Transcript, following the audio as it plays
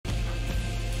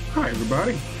Hi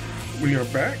everybody, we are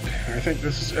back. I think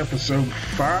this is episode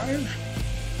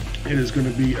 5. It is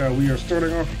going to be, we are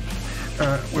starting off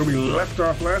where we left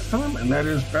off last time, and that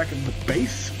is back at the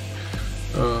base.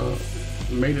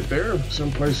 Made it there,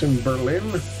 someplace in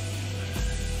Berlin.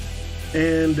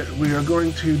 And we are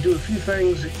going to do a few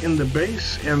things in the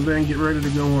base, and then get ready to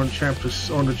go on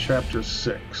to chapter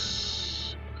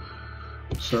 6.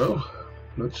 So,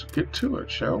 let's get to it,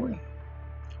 shall we?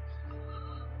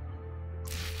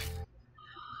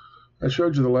 I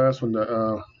showed you the last one,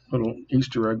 the little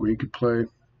Easter egg where you could play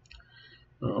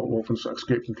Wolfenstein,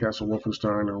 Escape from Castle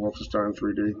Wolfenstein or Wolfenstein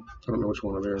 3D. I don't know which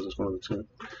one of theirs. It's one of the two.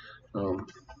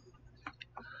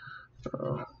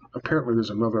 Apparently there's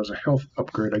a health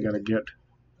upgrade I gotta get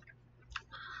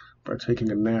by taking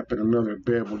a nap in another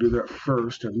bed. We'll do that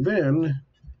first, and then...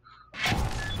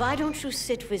 Why don't you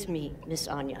sit with me, Miss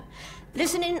Anya?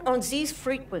 Listen in on these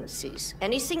frequencies.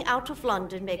 Anything out of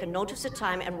London, make a note of the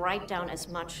time and write down as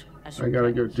much as you can. I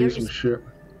gotta go do some shit.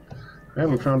 I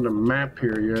haven't found a map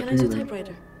here yet Can I use a either.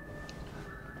 typewriter?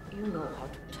 You know how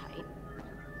to type.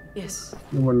 Yes.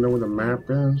 You wanna know where the map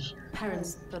is?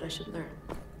 Parents thought I should learn.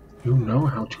 You know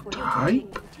how to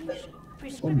type?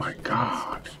 Oh my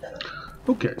god.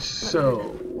 Okay,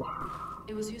 so...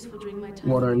 It was useful during my time.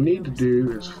 what I need to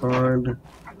do is find...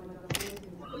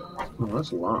 Oh,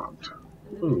 that's locked.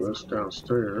 Ooh, that's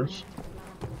downstairs.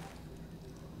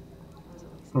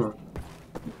 Huh.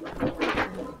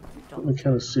 Let me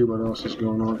kind of see what else is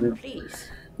going on here. Please.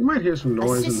 You might hear some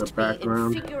noise in the Assist me in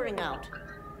background. figuring out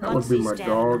That would be my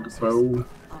dog, Bo.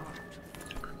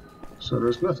 So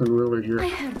there's nothing really here.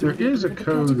 There is a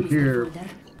code here.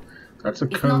 That's a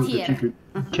code that you could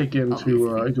kick into,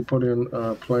 you could put in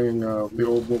playing the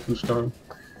old Wolfenstein.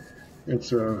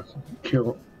 It's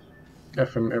kill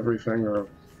effing everything, or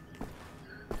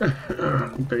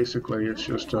basically it's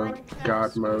just a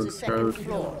God mode code.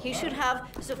 He should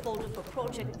have the folder for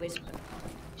Project Whisper.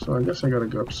 So I guess I gotta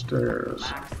go upstairs.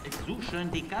 Max ist so schön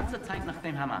die ganze Zeit nach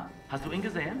dem Hammer. Hast du ihn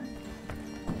gesehen?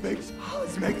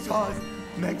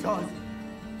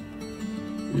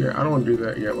 Yeah, I don't want to do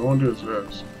that yet. What I want to do is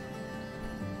this.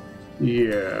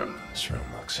 Yeah. This room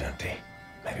looks empty.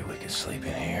 Maybe we could sleep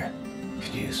in here.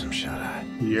 Could use some shut-eye.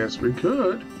 Yes, we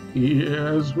could.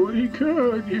 Yes, we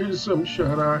could use some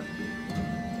shut-eye.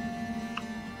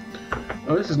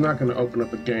 Oh, this is not going to open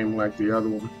up a game like the other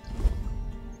one.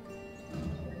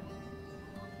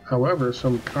 However,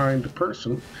 some kind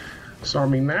person saw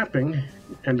me napping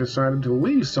and decided to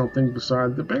leave something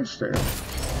beside the bedstand.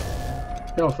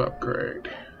 Health upgrade.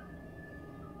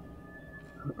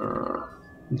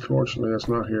 Unfortunately, that's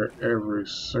not here every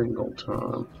single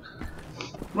time.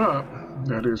 But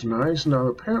that is nice. Now,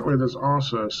 apparently there's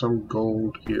also some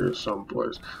gold here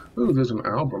someplace. Ooh, there's an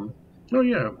album. Oh,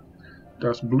 yeah.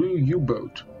 Das Blue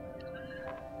U-Boat.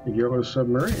 The Yellow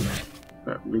Submarine.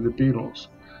 That would be the Beatles.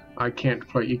 I can't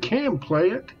play. You can play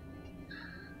it,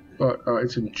 but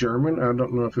it's in German. I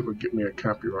don't know if it would get me a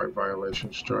copyright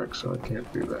violation strike, so I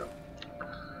can't do that.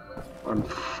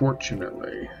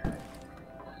 Unfortunately.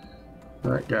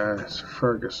 That guy's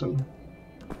Ferguson.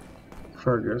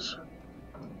 Fergus.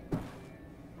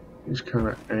 He's kind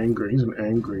of angry. He's an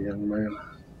angry young man.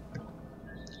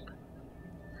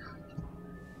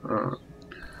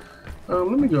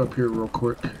 Let me go up here real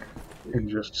quick and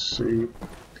just see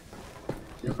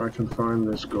if I can find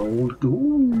this gold.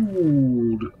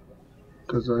 Gold!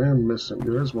 Because I am missing.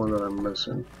 There is one that I'm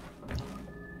missing.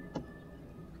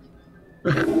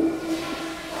 It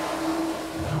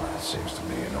seems to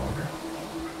be in order.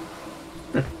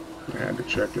 I had to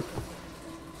check it.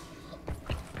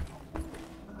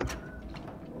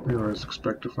 You always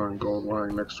expect to find gold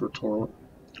lying next to a toilet.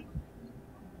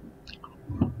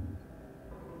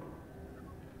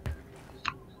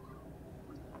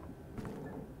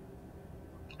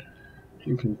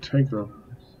 You can take them.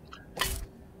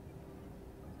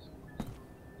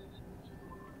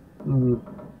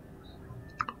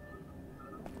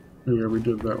 Yeah, we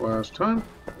did that last time.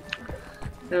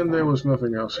 And there was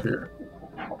nothing else here.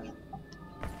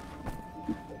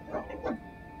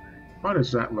 Why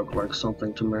does that look like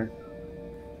something to me?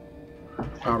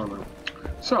 I don't know.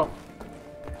 So,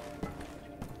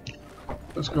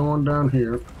 let's go on down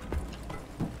here.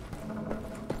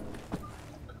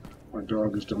 My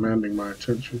dog is demanding my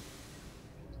attention.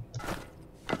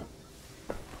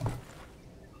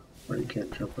 Oh, you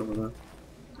can't jump over that.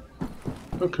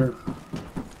 Okay.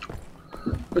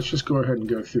 Let's just go ahead and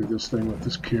go through this thing with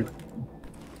this kid.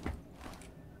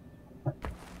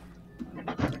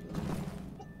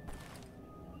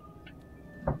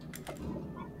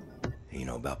 You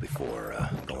know about before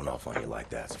going off on you like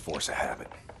that's a force of habit.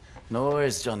 No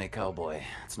worries, Johnny Cowboy.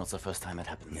 It's not the first time it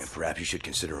happens. Yeah, perhaps you should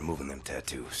consider removing them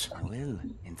tattoos. I will,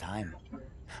 in time.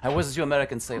 I was, as you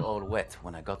Americans say, all wet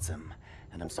when I got them,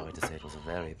 and I'm sorry to say it was a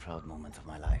very proud moment of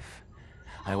my life.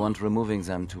 I want removing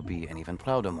them to be an even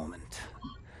prouder moment.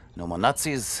 No more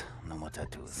Nazis, no more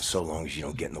tattoos. So long as you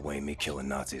don't get in the way of me killing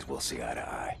Nazis, we'll see eye to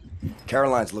eye.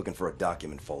 Caroline's looking for a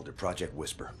document folder, Project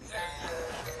Whisper.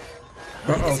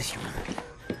 Is a human.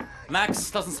 Max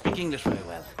doesn't speak English very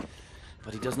well,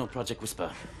 but he does know Project Whisper.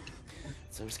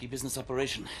 It's a risky business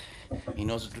operation. He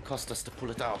knows it will cost us to pull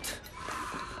it out.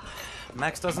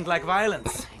 Max doesn't like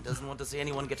violence. He doesn't want to see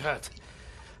anyone get hurt.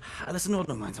 Alles in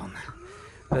Ordnung, mein Sohn.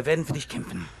 Wir werden für dich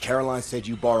kämpfen. Caroline said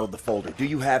you borrowed the folder. Do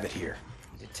you have it here?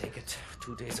 I did take it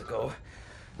 2 days ago,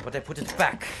 but I put it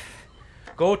back.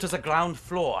 Go to the ground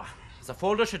floor. The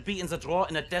folder should be in the drawer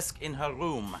in a desk in her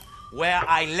room, where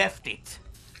I left it.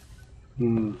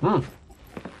 Mm-hmm.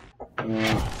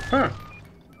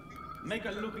 Make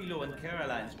a looky-loo in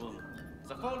Caroline's room.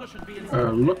 The folder should be in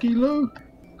the... Looky-loo?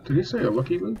 Did he say a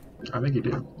looky-loo? I think he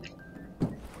did.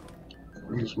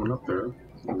 I just went up there.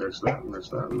 And there's that, and there's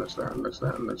that, and there's that, and there's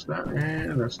that, and there's that,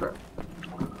 and that's that.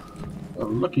 A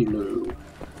looky-loo.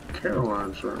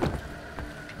 Caroline's room.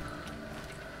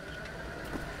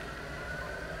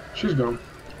 She's gone.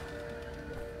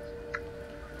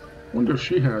 Wonder if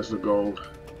she has the gold.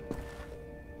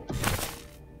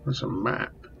 That's a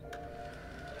map.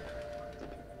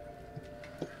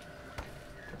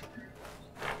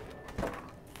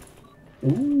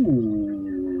 Ooh.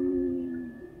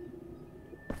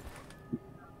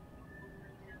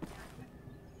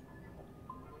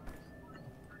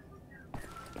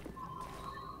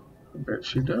 I bet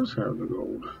she does have the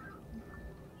gold.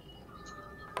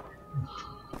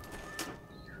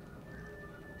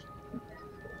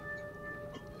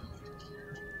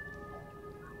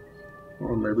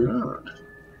 Or maybe not.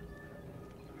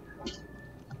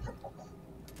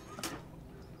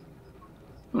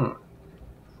 Huh.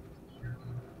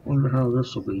 Wonder how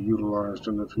this will be utilized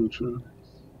in the future.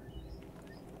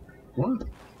 What?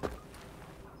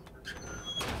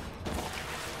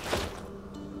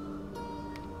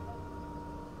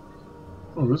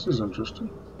 Oh, this is interesting.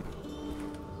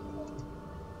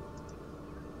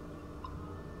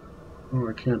 Oh,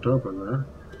 I can't open that.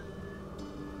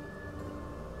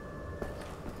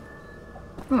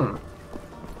 Huh.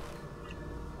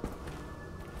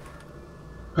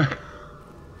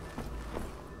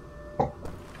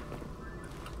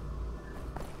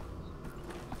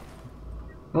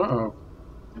 Uh-oh.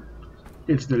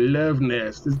 It's the love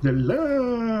nest. It's the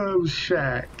love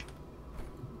shack.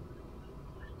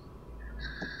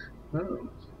 Oh.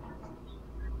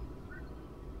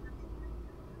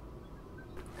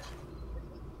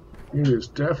 It is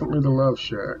definitely the love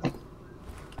shack.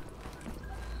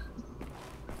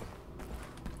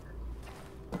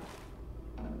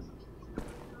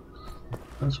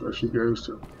 That's where she goes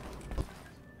to.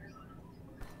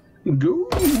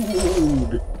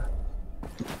 Gold!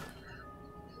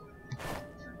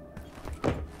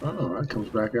 Oh, that comes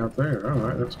back out there.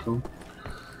 Alright, that's cool.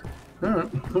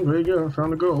 Alright, well, there you go. I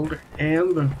found the gold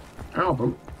and the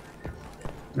album.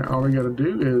 Now all we gotta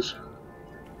do is...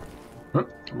 Oh,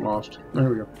 I'm lost. There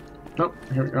we go. Nope,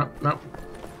 here we go. Nope.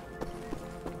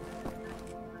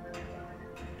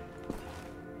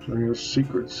 So here's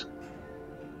secrets.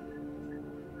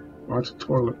 Watch the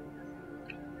toilet.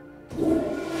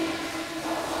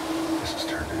 This is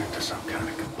turning into some kind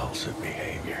of compulsive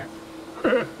behavior.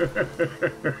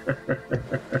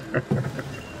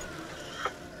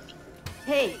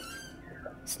 Hey,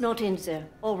 it's not in there.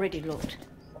 Already looked.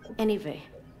 Anyway,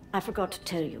 I forgot to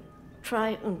tell you.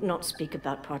 Try and not speak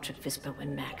about Project Whisper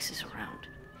when Max is around.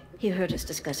 He heard us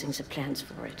discussing the plans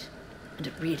for it, and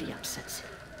it really upsets him.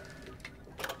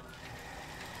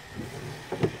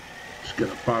 He's got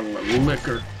a bottle of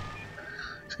liquor.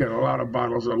 He's got a lot of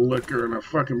bottles of liquor and a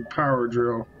fucking power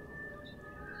drill.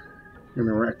 And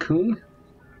a raccoon?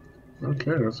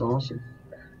 Okay, that's awesome.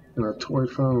 And a toy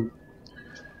phone.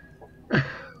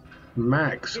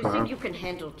 Max, You huh? think you can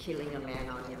handle killing a man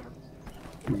on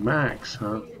him? Max,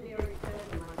 huh?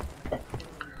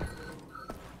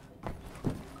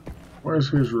 Where's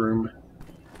his room?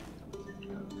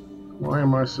 Why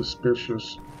am I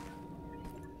suspicious?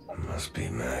 Must be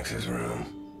Max's room.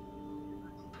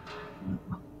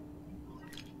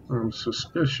 I'm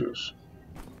suspicious.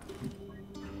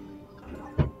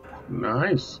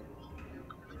 Nice.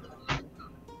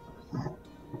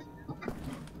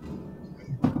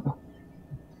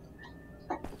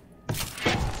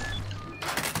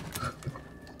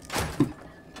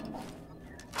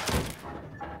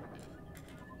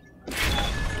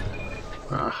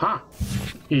 Aha!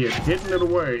 He had hidden it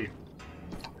away.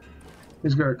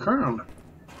 He's got a crown.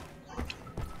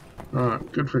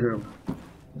 Alright, good for him.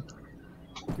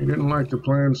 He didn't like the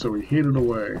plan, so he hid it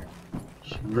away.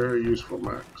 It's very useful,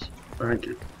 Max. Thank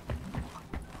you.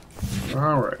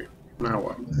 Alright, now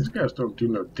what? These guys don't do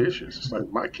no dishes. It's like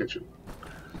my kitchen.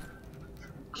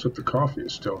 Except the coffee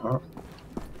is still hot.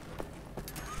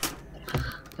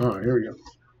 Alright, here we go.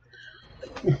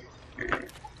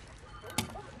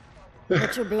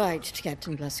 Much obliged,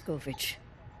 Captain Blazkowicz.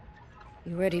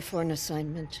 You ready for an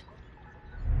assignment?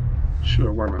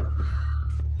 Sure, why not?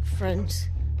 Friends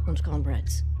and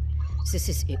comrades, this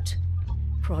is it.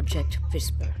 Project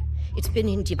Whisper. It's been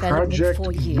in development Project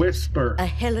for years. Whisper. A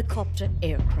helicopter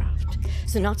aircraft.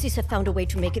 The Nazis have found a way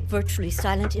to make it virtually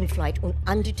silent in flight and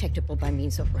undetectable by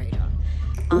means of radar.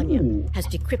 Anya has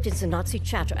decrypted the Nazi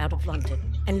chatter out of London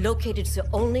and located the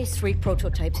only 3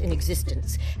 prototypes in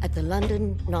existence at the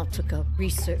London Nautica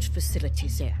research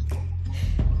facilities there.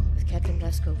 With Captain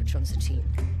Blazkowicz on the team,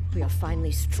 we are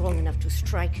finally strong enough to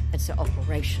strike at the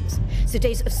operations. The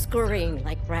days of scurrying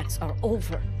like rats are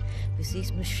over. With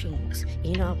these machines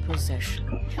in our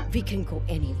possession, we can go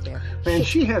anywhere. And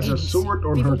she has a sword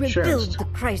on her chest. Build the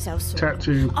Kreisau sword.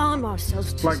 Tattooed arm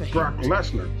ourselves to like Brock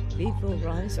Lesnar. We will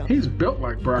rise up. He's built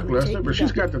like Brock Lesnar, but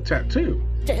she's got the tattoo.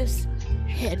 Death's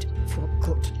head for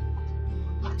good.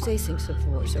 They think the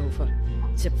war is over.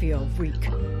 That we are weak,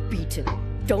 beaten,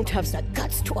 don't have the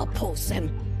guts to oppose them.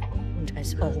 And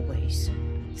as always,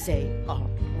 they are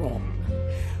wrong.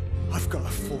 I've got a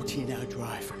 14-hour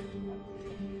drive.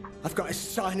 I've got a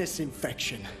sinus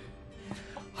infection.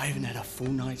 I haven't had a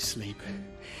full night's sleep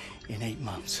in 8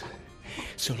 months.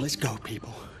 So let's go,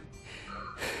 people.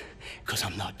 Because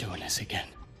I'm not doing this again.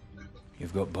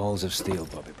 You've got balls of steel,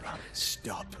 Bobby Brown.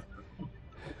 Stop.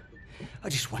 I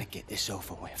just want to get this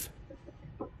over with.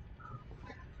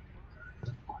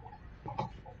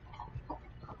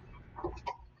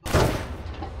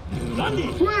 Blondie!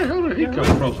 Where the hell did he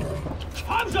come from?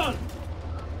 Hands on!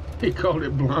 He called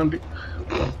it Blondie.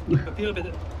 Papier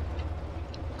bitte.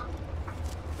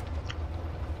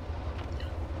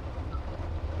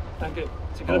 Danke.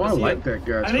 Sie können Oh, I passieren. like that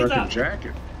guy's Anita! fucking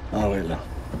jacket. Oh, wait, look.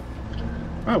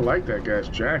 I like that guy's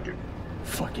jacket.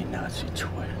 Fucking Nazi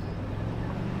twit.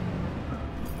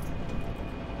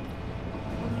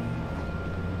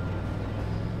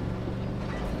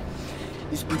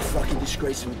 This big fucking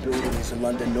disgraceful building is the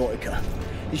London Nautica.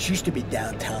 This used to be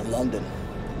downtown London.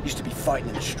 Used to be fighting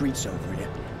in the streets over here.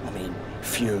 I mean,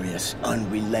 furious,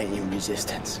 unrelenting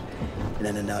resistance. And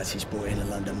then the Nazis brought in the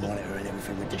London Monitor and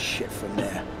everything went to shit from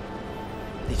there.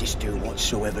 They just do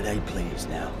whatsoever they please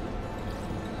now.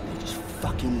 They just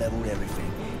fucking leveled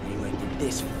everything and erected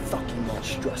this fucking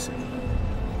monstrosity.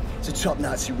 It's a top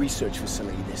Nazi research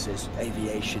facility, this is.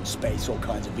 Aviation, space, all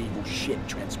kinds of evil shit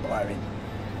transpiring.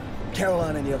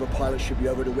 Caroline and the other pilots should be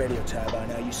over the radio tower by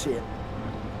now, you see it.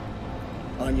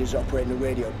 Anya's operating the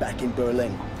radio back in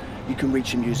Berlin. You can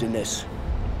reach him using this.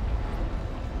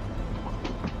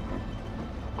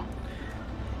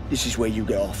 This is where you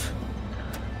get off.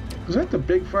 Is that the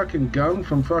big fucking gun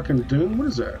from fucking Doom? What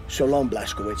is that? So long,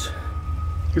 Blazkowicz.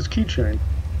 His keychain.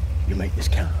 You make this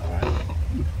count, all right?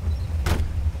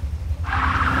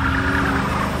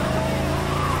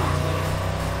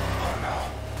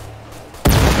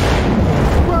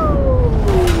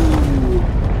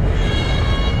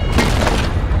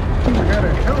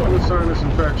 Sinus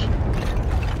infection.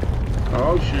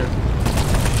 Oh shit.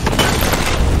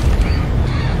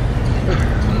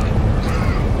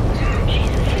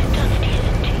 Jesus, his dusty,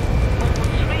 isn't he?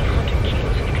 Almost 300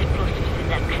 kilos of explosives in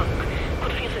that trunk.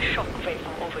 Could feel the shock wave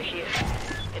from over here.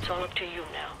 It's all up to you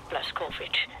now,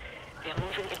 Blazkowicz. We are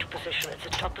moving into position at the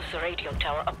top of the radio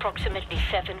tower, approximately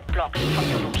 7 blocks from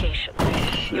your location.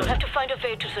 You'll have to find a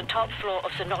way to the top floor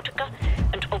of the Nautica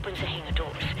and open the hangar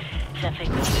doors. That way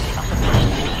goes to the other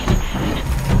passengers to get inside.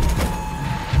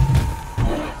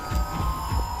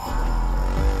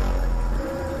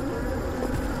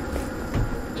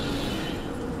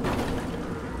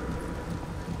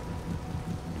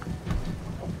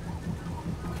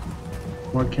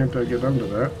 Why can't I get under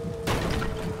that?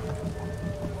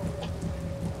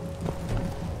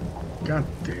 God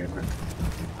damn it.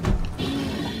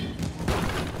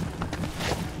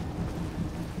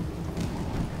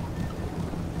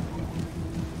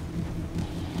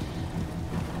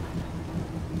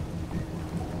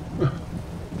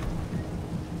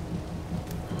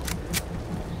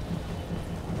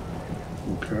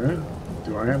 Okay.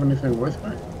 Do I have anything with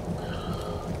me?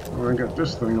 Oh, I got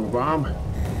this thing, a bomb.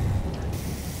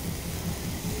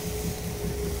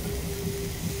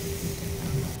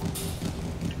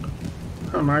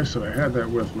 How nice that I had that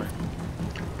with me.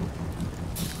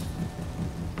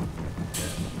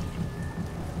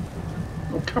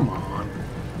 Oh, come on.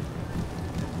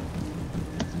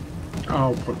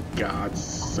 Oh, for God's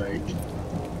sake.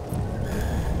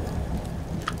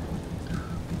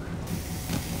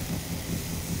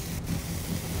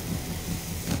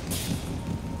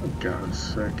 For God's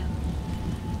sake.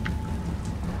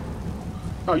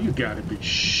 Oh, you gotta be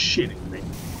shitting me.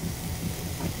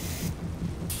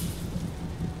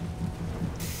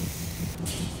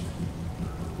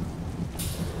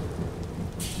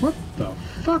 What the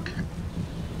fuck?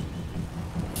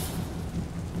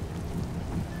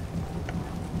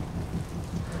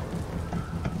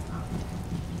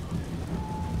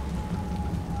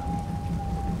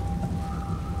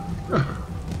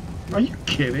 Are you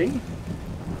kidding?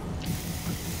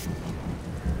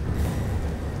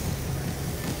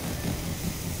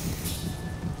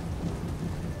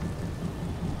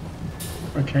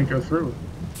 I can't go through it.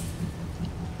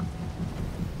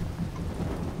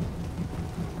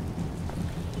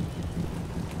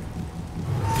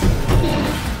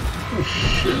 Oh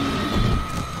shit.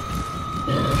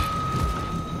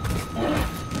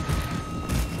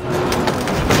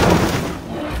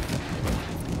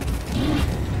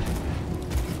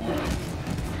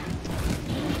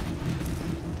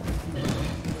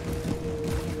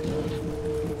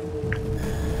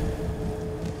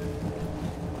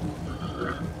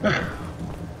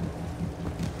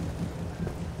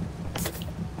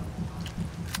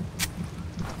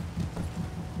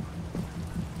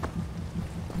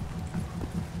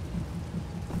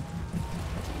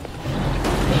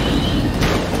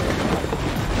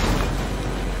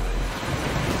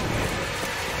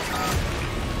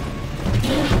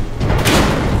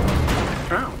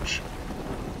 Ouch.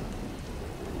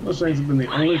 Those things have been the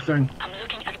only thing. I'm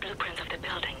looking at blueprints of the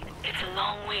building. It's a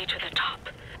long way to the top.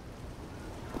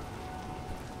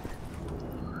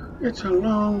 It's a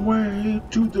long way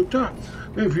to the top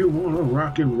if you want to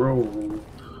rock and roll.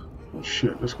 Oh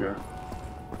shit, this guy.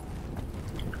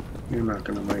 You're not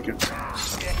gonna make it.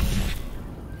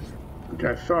 The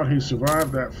guy thought he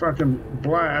survived that fucking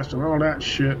blast and all that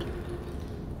shit.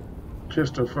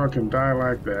 Just to fucking die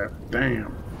like that.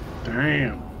 Damn.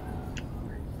 Damn.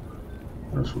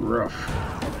 That's rough.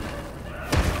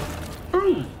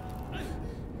 Ooh.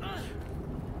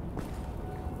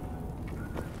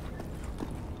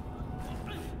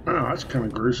 Oh, that's kind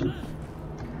of gruesome.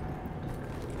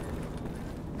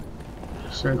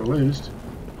 To say the least.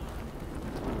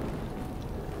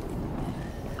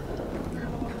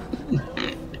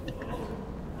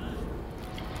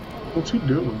 What's he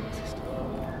doing?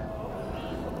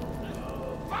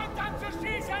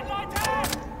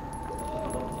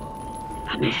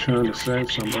 He's trying to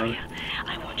save somebody.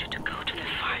 I want you to go to the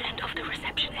far end of the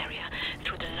reception area,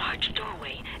 through the large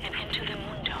doorway and into the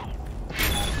moon dome.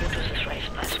 You do this race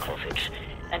past Kovic,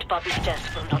 and Bobby's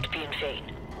death will not be in vain.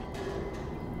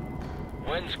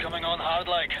 Wind's coming on hard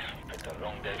like. Picked the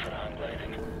wrong day for hang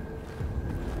gliding.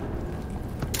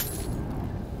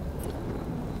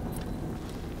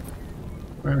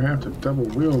 Might have to double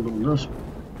wield on this.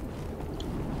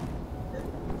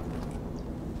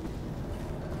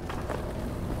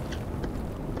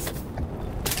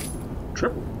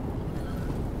 Triple.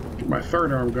 Get my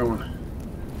third arm going.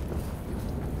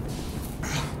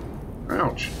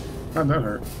 Ouch. How'd that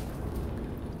hurt?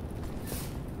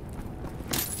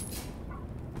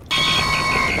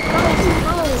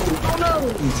 Oh no!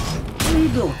 What are you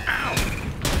doing? Ow!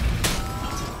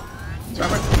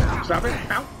 Stop it! Stop it!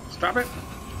 Ow! Stop it!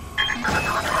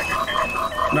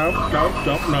 No, no,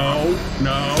 don't, no,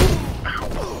 no! Ow!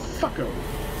 Fucko!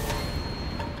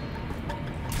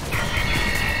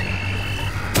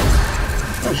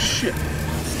 Oh shit!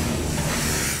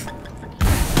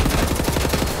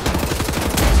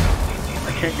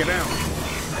 I can't get out.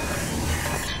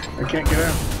 I can't get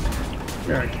out.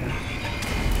 Yeah, I can.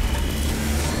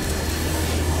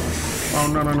 Oh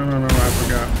no no no no no! I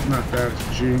forgot. It's not that.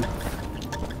 It's G.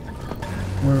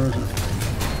 Where is it?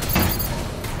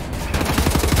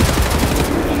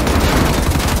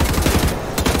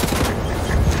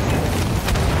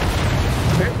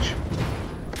 Bitch.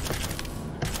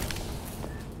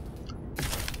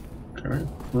 Okay.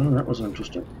 Well, that was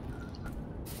interesting.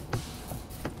 Do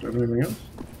you have anything else?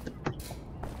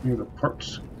 Any other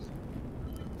parts?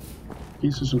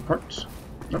 Pieces and parts?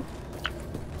 No.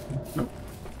 No.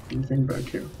 Anything back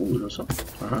here? Ooh, there's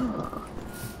something. Aha.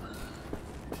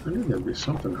 I knew there'd be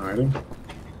something hiding.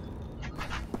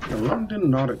 The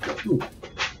London Nautica. Ooh.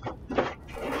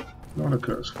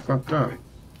 Nautica is fucked up.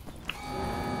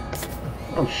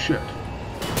 Oh shit.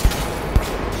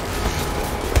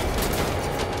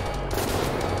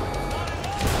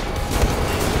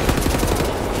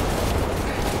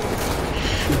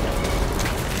 Shit.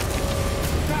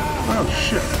 Oh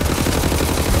shit.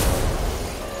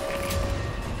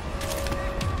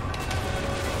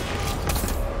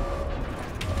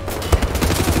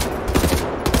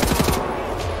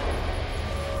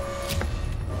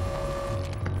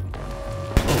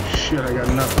 Oh shit, I got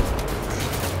nothing.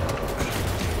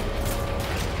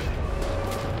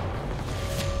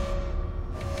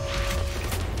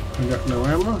 I got no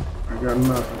ammo. I got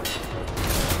nothing.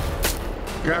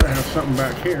 Gotta have something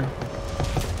back here.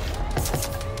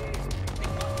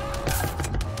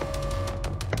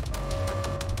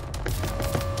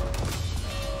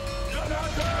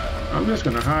 I'm just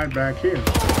gonna hide back here.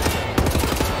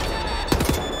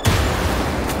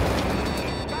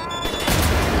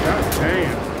 God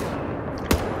damn.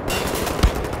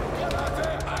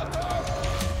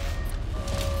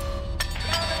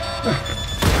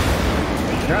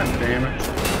 God damn it.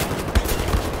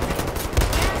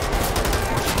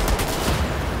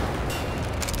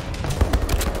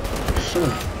 Son of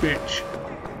a bitch.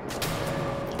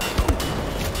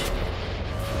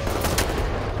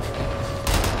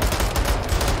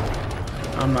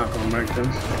 I'm not gonna make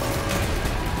this.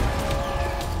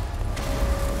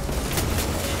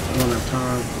 I don't have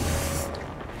time.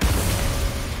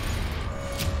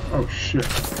 Oh shit.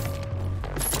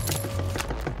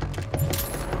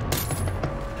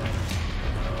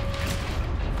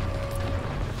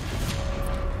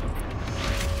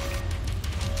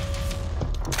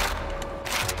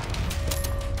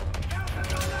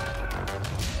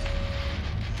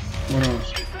 What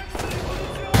else?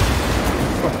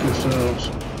 Fuck yourselves.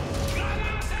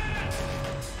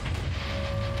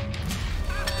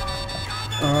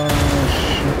 Oh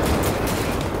shit.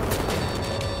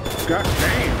 God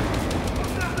damn.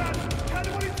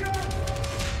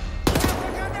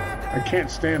 I can't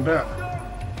stand up.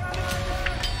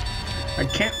 I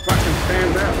can't fucking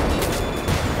stand up.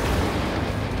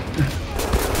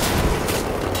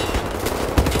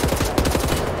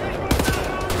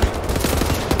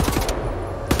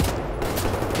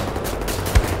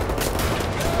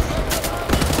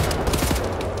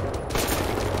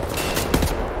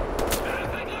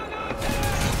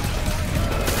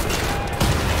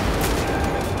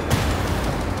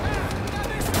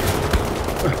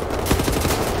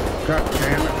 God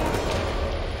damn it.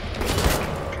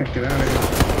 Can't get out of here.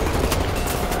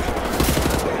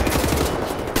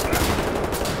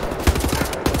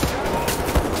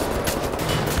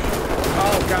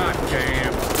 Oh, god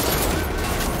damn.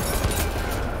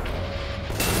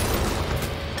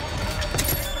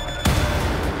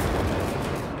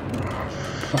 Oh,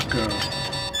 fuck up.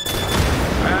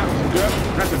 That was good.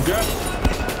 That's a good.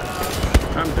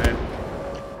 I'm dead.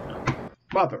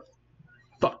 Mother.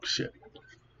 Fuck shit.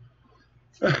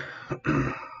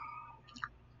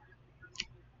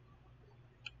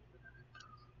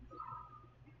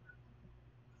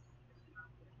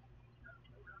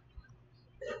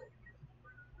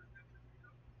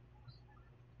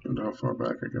 And how far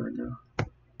back I gotta go?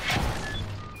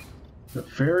 The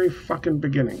very fucking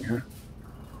beginning, huh?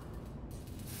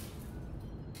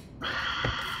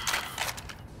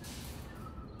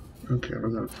 Okay, we're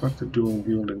gonna fuck the dual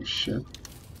wielding shit.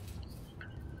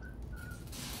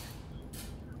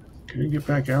 Can you get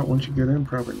back out once you get in?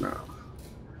 Probably not.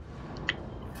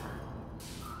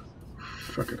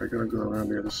 Fuck it, I gotta go around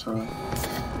the other side.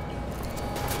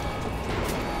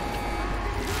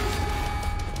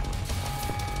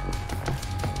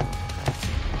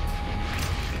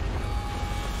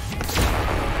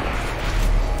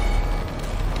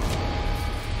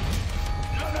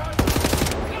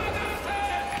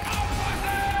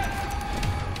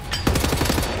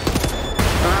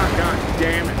 Ah, god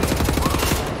damn it.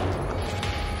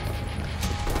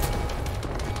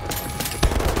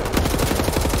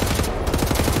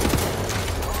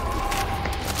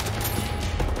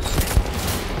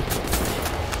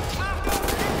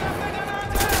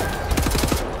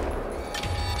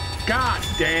 God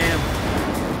damn.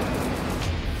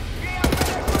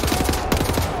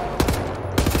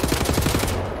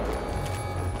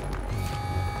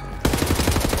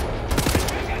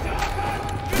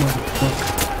 Motherfucker.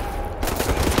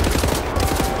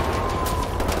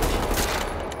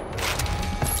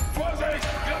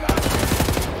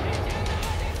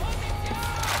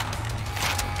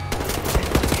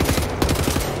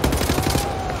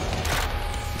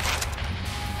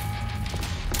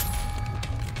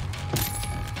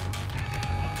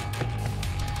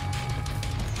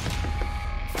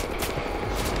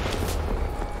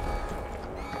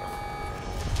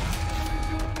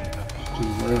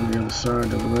 Just way on the other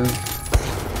side over there.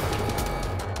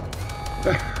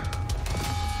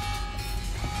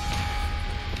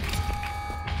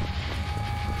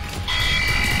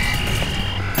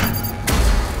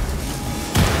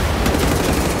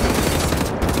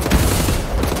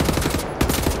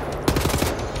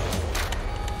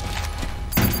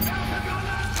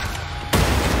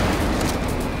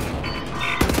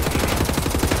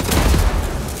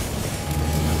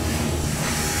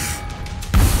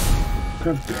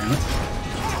 God damn it.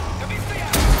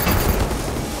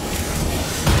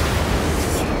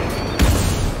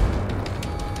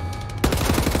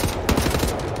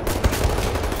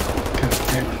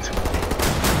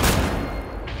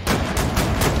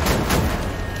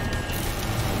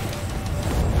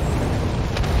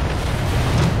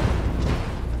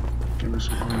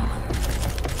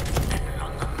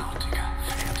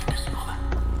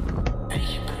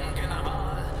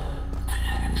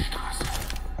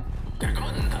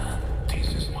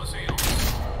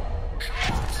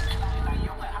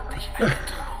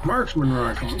 Marksman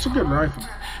rifle. It's a good rifle.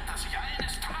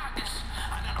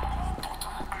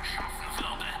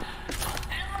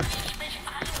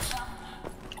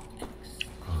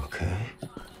 Okay.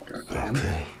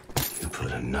 Okay. You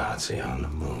put a Nazi on the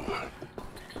moon.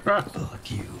 Ah.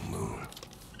 Fuck you, moon.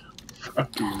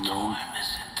 Fuck you, moon.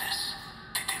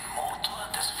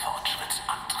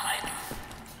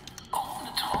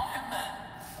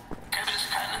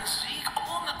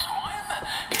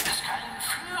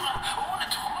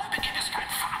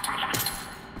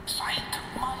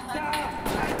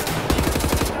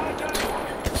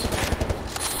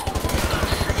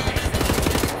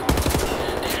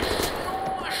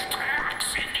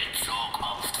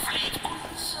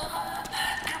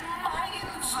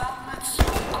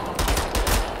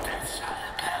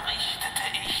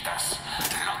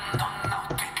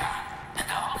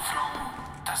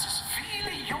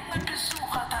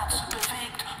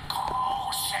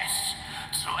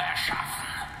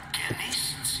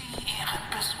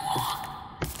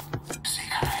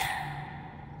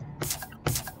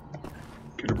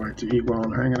 Get a bite to eat while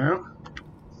I'm hanging out.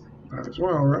 Might as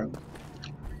well, right?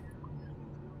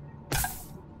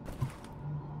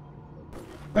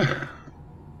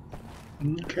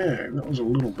 Okay, that was a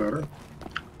little better.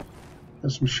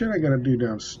 There's some shit I gotta do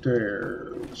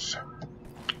downstairs.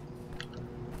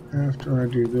 After I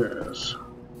do this.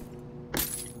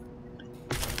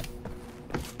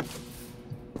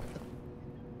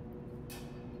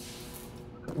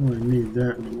 Don't really need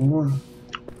that anymore.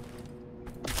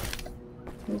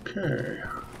 Okay.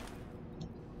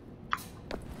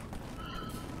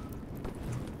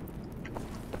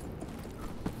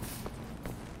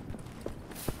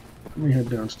 Let me head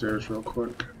downstairs real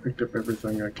quick. Picked up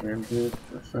everything I can here,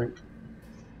 I think.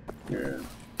 Yeah.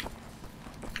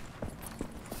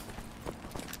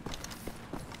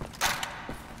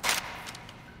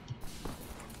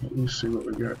 Let me see what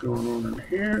we got going on in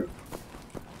here.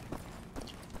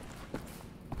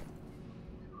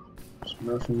 There's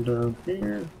nothing down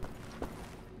here.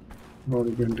 I've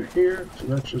already been to here, so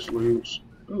that just leaves.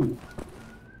 Ooh.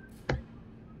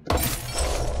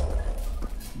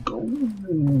 Gold.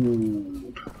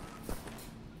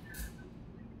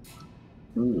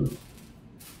 Ooh.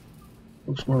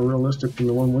 Looks more realistic than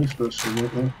the one we supposed to see,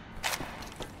 right?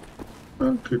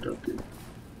 Okie dokie.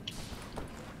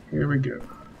 Here we go.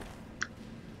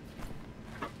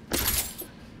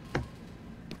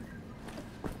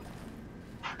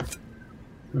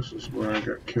 This is where I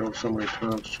got killed so many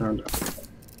times trying to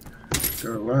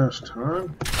go last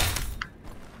time.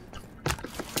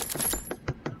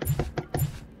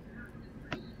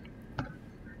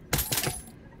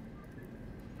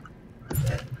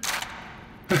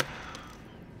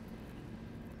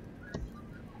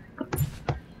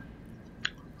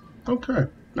 Okay,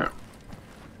 now.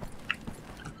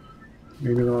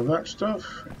 Needed all that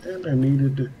stuff, and I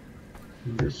needed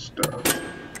this stuff.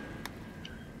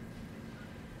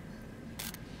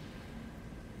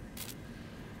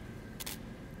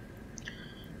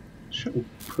 Shouldn't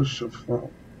push so far.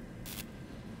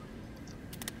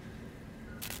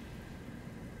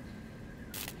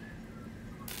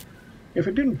 If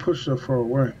it didn't push so far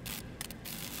away.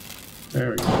 There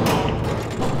we go.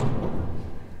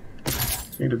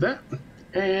 Needed that.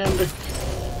 And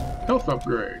health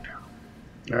upgrade.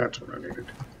 That's what I needed.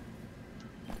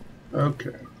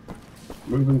 Okay.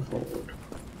 Moving forward.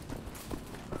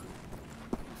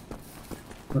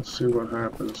 Let's see what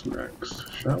happens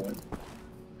next, shall we?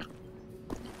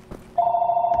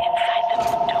 Inside the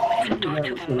moon dome is a door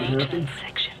to the maintenance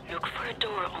section. Look for a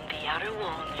door on the outer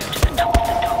wall near to the top of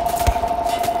the dome.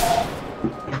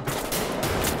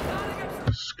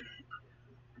 Escape.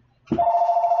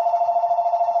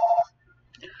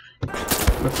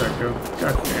 Let that go.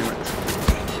 God damn it.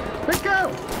 Let go!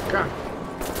 God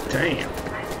damn.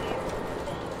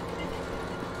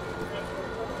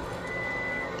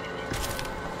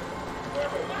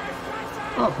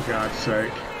 Oh, for God's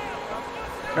sake.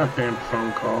 Goddamn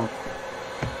phone call.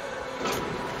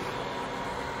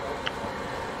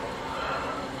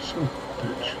 Son of a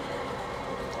bitch.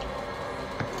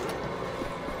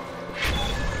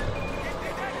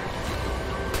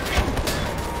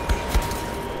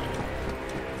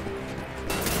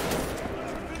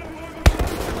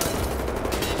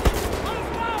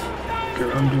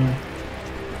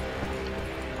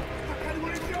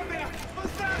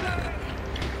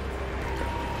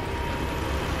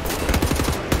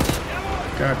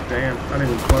 Not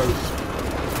even close.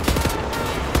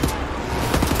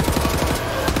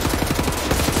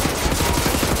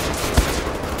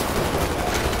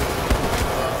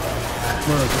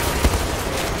 Where is it?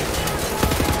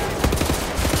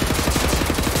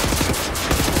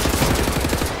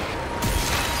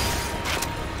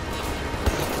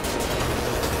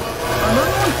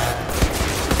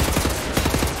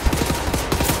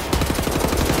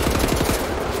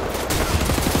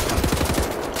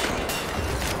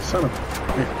 Son of a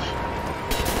bitch.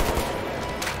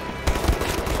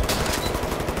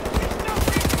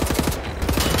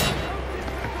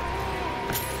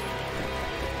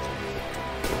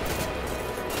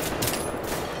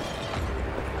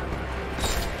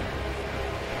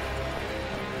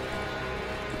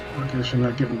 I guess you're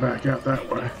not getting back out that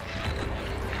way.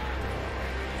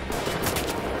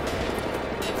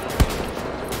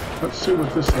 Let's see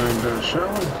what this thing does,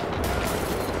 shall we?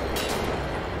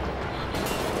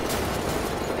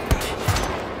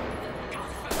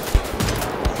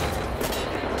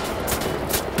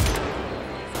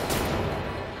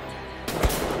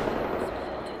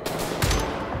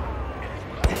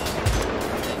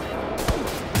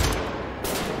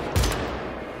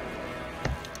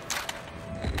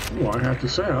 Well, I have to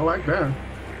say, I like that.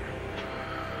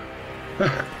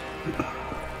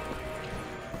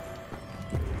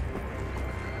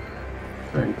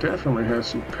 Thing definitely has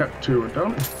some pep to it,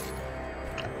 don't it?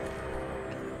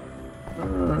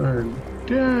 I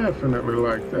definitely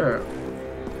like that.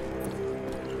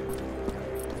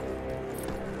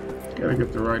 Gotta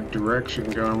get the right direction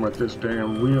going with this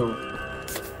damn wheel.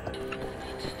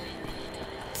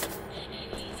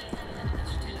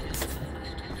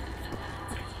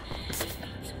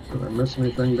 Did I miss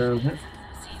anything down here?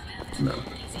 No.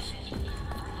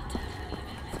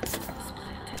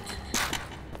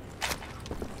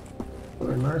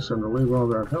 Very nice of them to leave all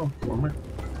that health for me.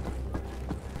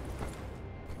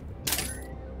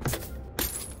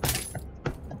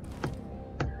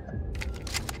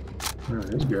 Oh,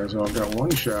 these guys all got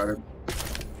one-shotted.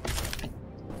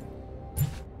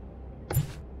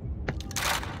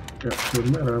 Got to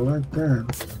admit, I like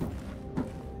that.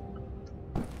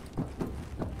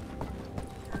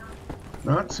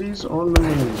 Nazis on the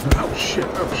moon. Oh shit,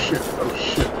 oh shit, oh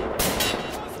shit.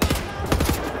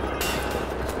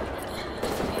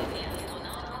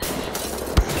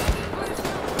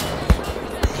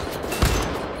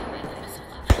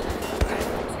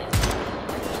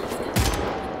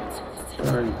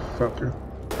 Oh, you fucker.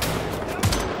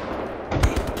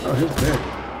 Oh, he's dead.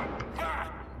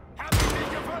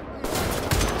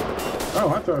 Oh,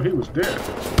 I thought he was dead.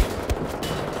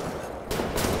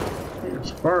 He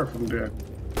is far from dead.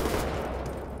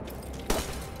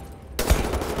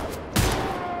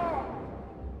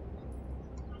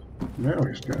 Now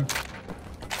he's dead.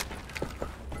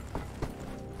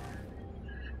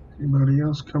 Anybody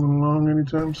else coming along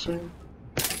anytime soon?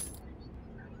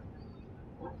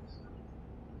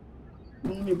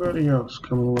 Anybody else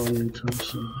coming along anytime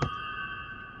soon?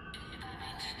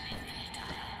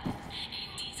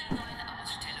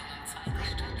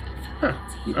 Huh.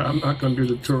 No, I'm not going to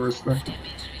do the tourist thing.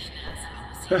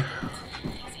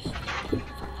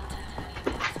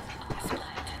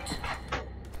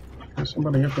 Is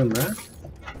somebody up in there?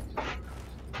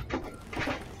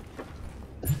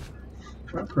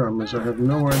 My problem is I have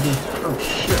no idea. Oh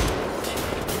shit.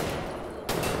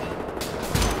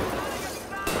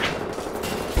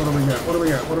 What do we got? What do we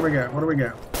got? What do we got? What do we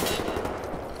got?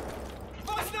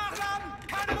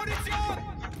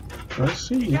 I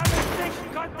see.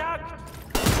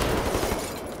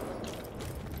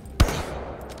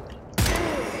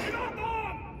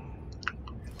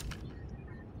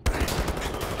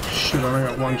 Shit, I only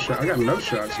got one shot. I got no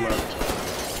shots left.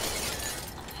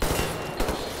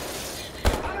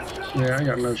 Yeah, I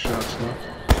got no shots left.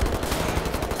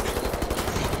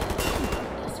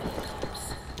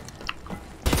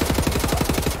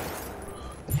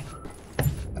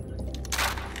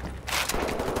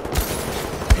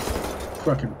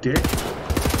 Fucking dick.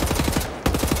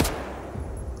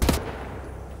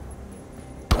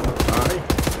 Bye.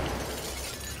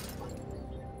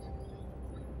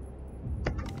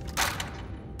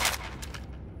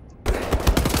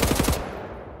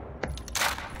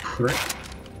 Prick.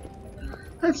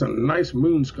 That's a nice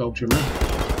moon sculpture, man.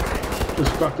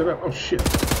 Just fucked it up. Oh shit.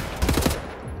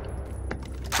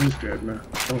 He's dead now.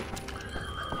 Oh.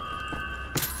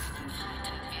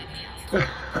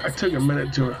 I took a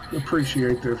minute to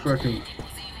appreciate the fucking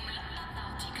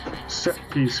set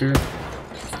piece here.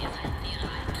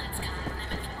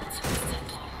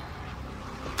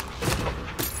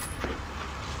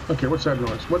 Okay, what's that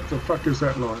noise? What the fuck is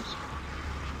that noise?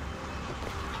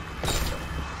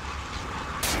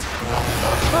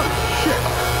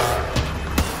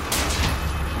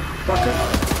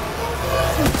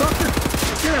 Fucker!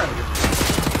 Get out of here!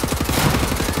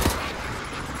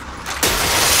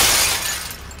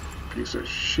 Piece of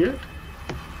shit.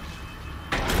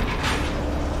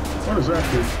 What does that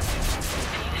do?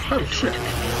 Oh shit.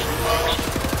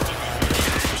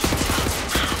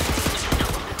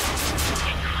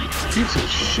 Piece of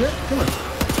shit. Come on.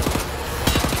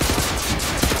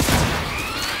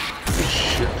 Oh,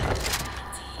 shit.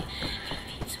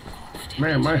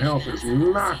 Man, my health is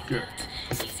not good.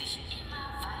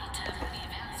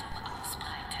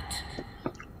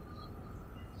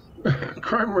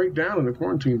 Crime rate down in the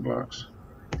quarantine blocks.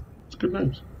 It's good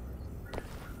news.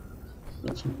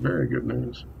 That's very good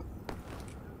news.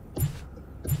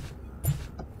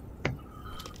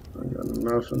 I got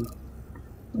nothing.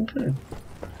 Okay.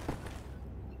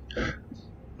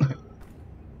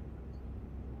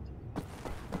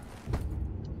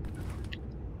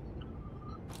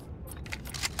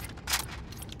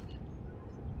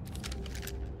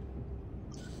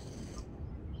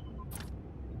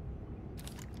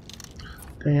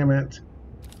 Damn it.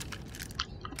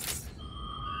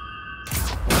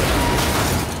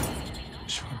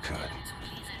 Shortcut.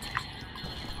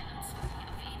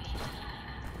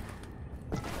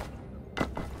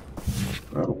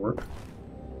 That'll work. Is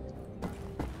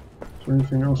there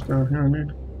anything else down here I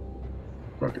need?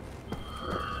 Fuck it.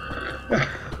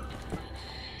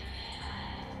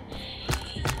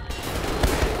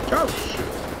 Oh shit.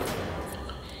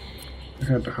 I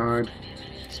had to hide.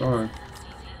 Sorry.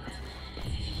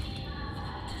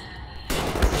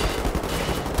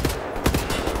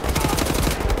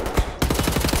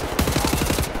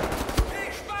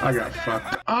 I got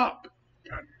fucked up.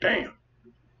 God damn.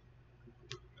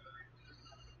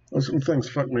 Well, some things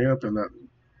fucked me up in that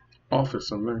office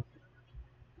in there.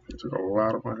 It took a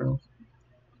lot of my health.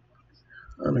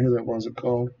 I don't know who that was it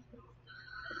called.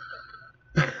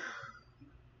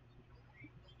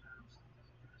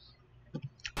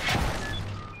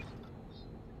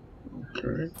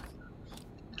 Okay.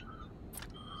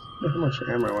 How much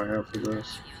ammo I have for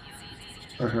this?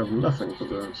 I have nothing for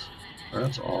this.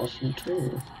 That's awesome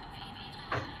too.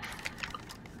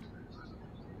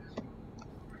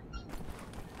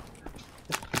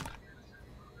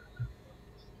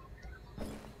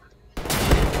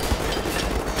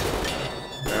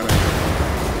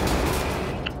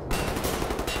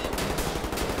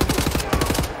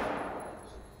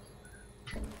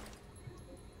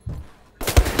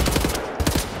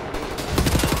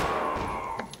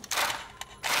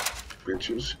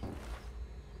 Bitches.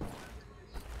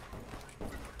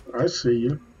 I see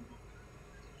you.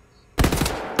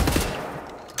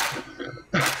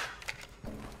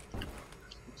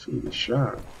 See the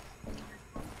shot.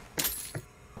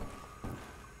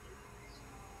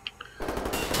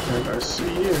 And I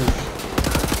see you.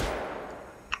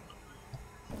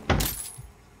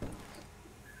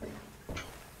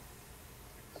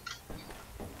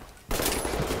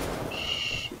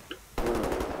 Shit.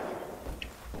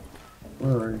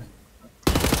 Where are you?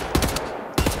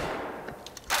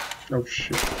 Oh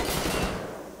shit.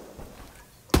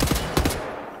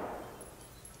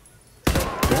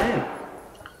 Damn.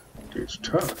 Dude's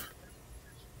tough.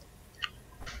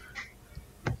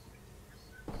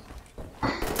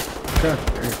 God damn.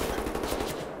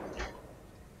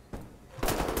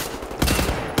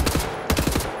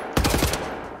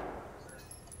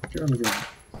 Get on the ground.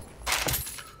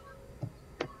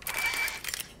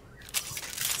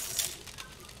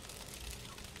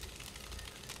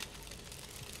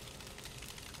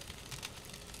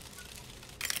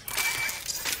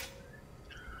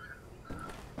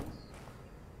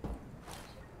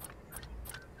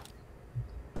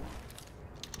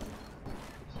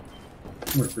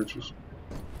 Come here, bitches.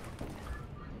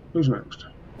 Who's next?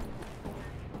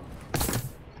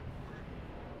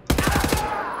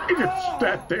 He just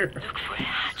sat there. Look for a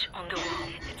hatch on the wall.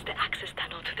 It's the access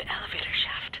tunnel to the elevator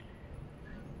shaft.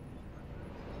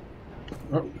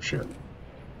 Oh, shit.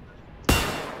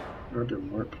 That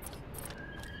didn't work.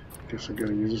 Guess I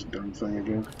gotta use this dumb thing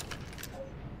again.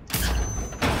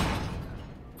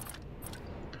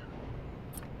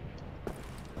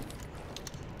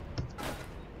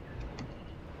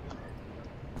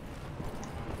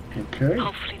 Okay.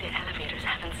 Hopefully the elevators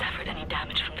haven't suffered any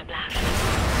damage from the blast.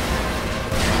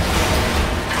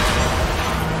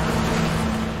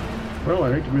 Well,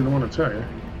 I hate to be the one to tell you.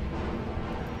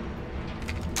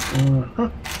 Uh-huh.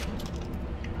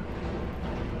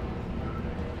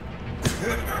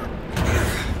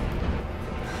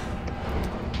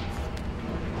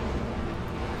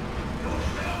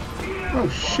 Oh,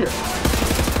 shit.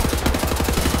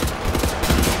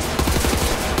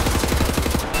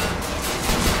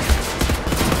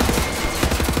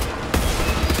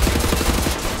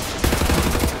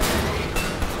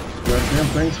 Damn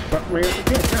things fuck me up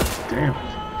again. God damn it.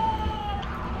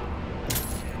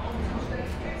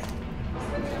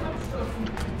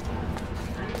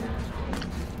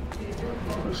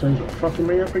 Those things are fucking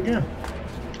me up again.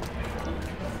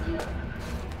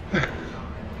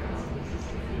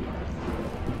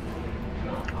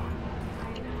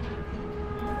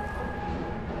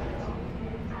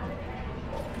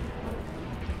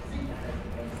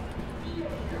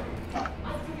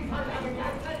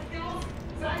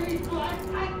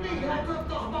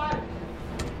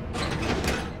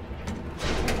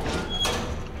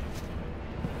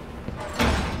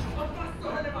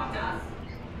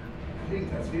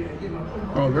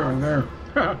 Oh, they're in there.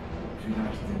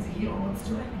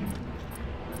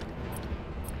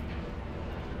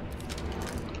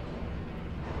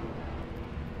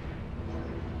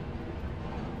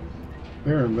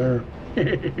 They're in there.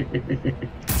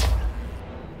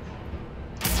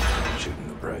 Shooting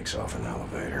the brakes off an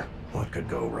elevator. What could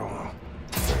go wrong?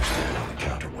 Better stand on the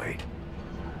counterweight.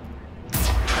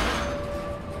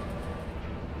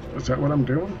 Is that what I'm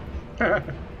doing?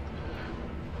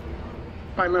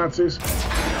 Bye, Nazis.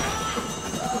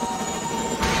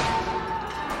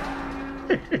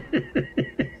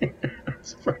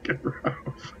 That's fucking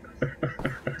rough.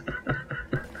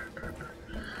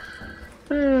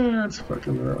 That's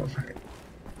fucking rough.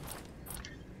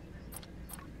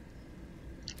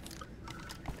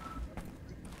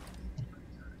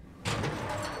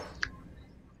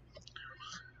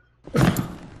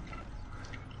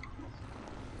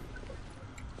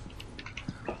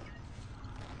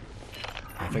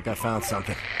 I think I found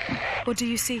something. What do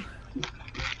you see?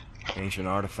 Ancient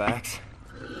artifacts.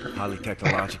 Highly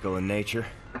technological in nature.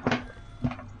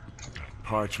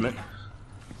 Parchment.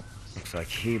 Looks like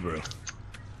Hebrew.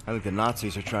 I think the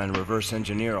Nazis are trying to reverse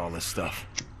engineer all this stuff.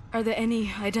 Are there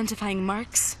any identifying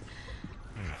marks?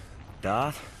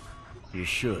 Dot? You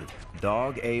should.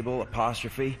 Dog, Abel,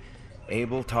 apostrophe.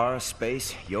 Abel, Tara,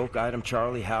 space, yoke, item,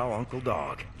 Charlie, Hal, Uncle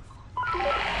Dog.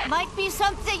 Might be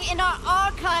something in our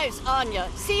archives, Anya.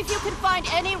 See if you can find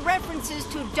any references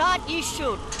to Dot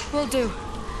Yishud. Will do.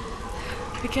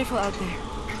 Be careful out there.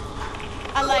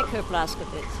 I like her,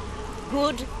 Blaskovitz.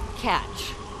 Good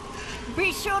catch.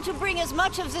 Be sure to bring as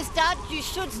much of this Dot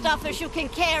Yishud stuff as you can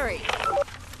carry.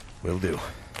 Will do.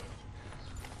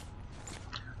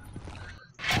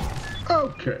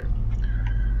 Okay.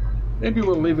 Maybe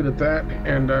we'll leave it at that,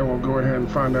 and I will go ahead and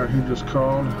find out who just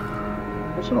called.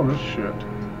 What's all this shit?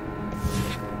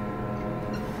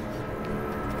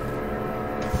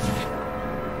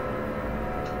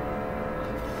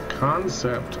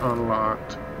 Concept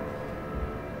unlocked.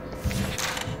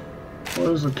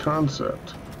 What is the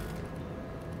concept?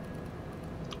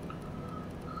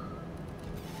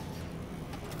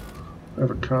 I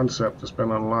have a concept that's been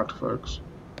unlocked, folks.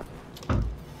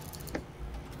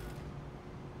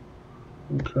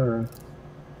 Okay.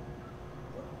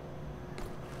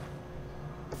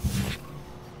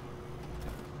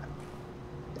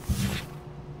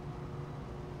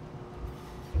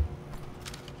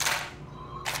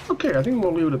 Okay, I think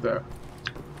we'll leave it at that.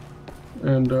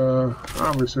 And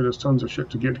obviously there's tons of shit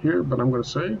to get here, but I'm going to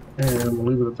save, and we'll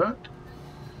leave it at that.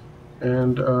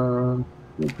 And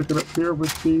we'll pick it up here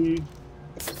with the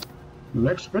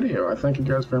next video. I thank you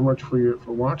guys very much for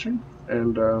watching,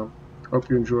 and hope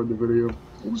you enjoyed the video.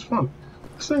 It was fun.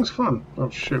 This thing's fun.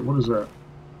 Oh shit, what is that?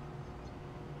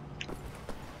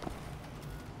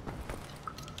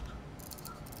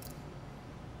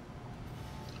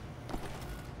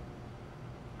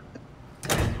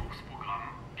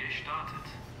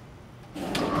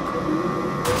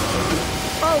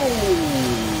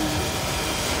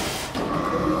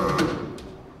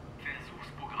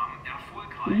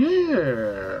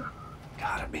 Yeah.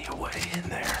 Gotta be a way in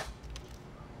there.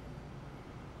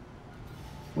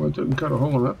 Well, it didn't cut a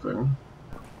hole in that thing.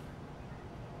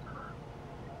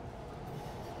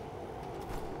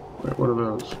 Wait, what are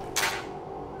those?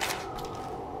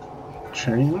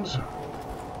 Chains?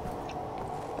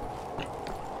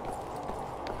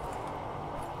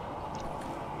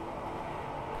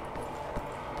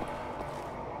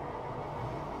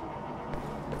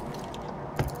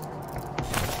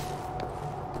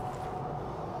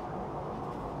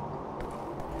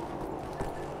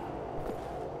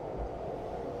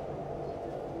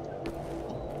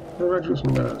 What did I just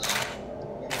miss?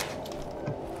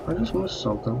 I just missed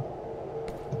something.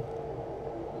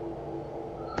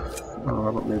 Oh,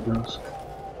 I don't need this.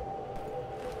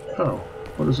 Oh,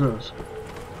 what is this?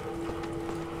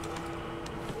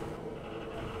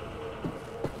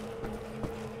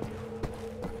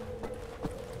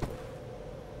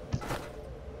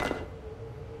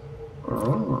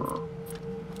 Oh.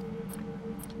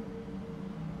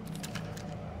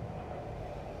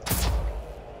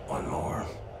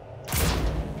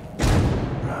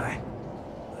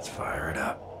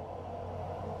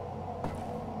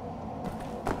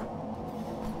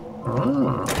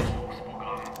 Ah.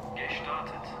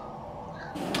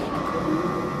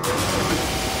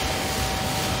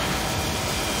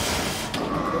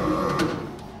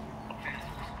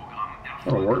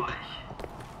 That'll work.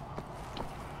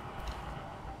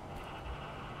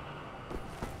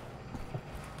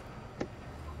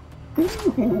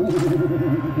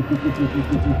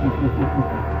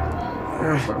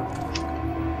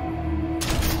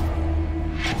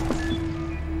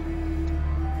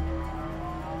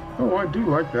 Oh, I do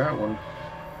like that one.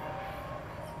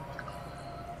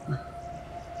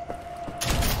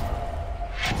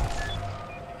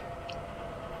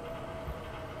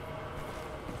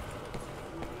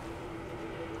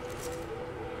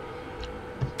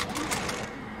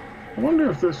 I wonder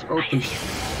if this opens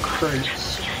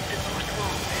crates.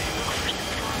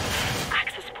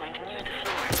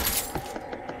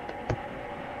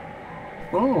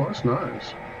 Oh, that's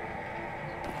nice.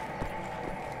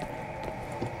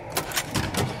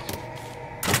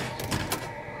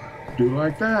 Do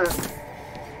like that.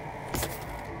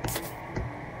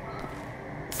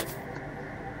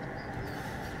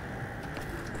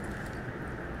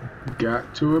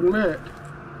 Got to admit,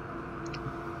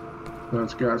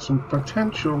 that's got some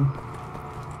potential.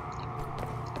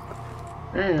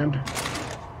 And,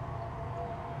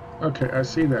 okay, I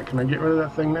see that. Can I get rid of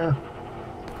that thing now?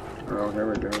 Oh, there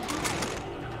we go.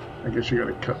 I guess you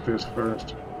gotta cut this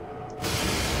first.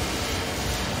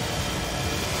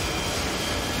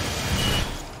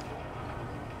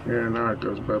 Yeah, now it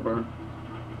goes bye-bye.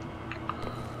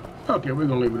 Okay, we're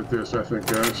gonna leave it at this, I think,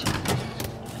 guys.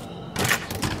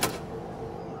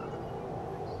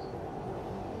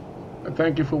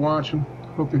 Thank you for watching.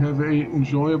 Hope you have an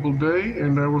enjoyable day,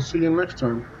 and I will see you next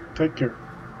time. Take care.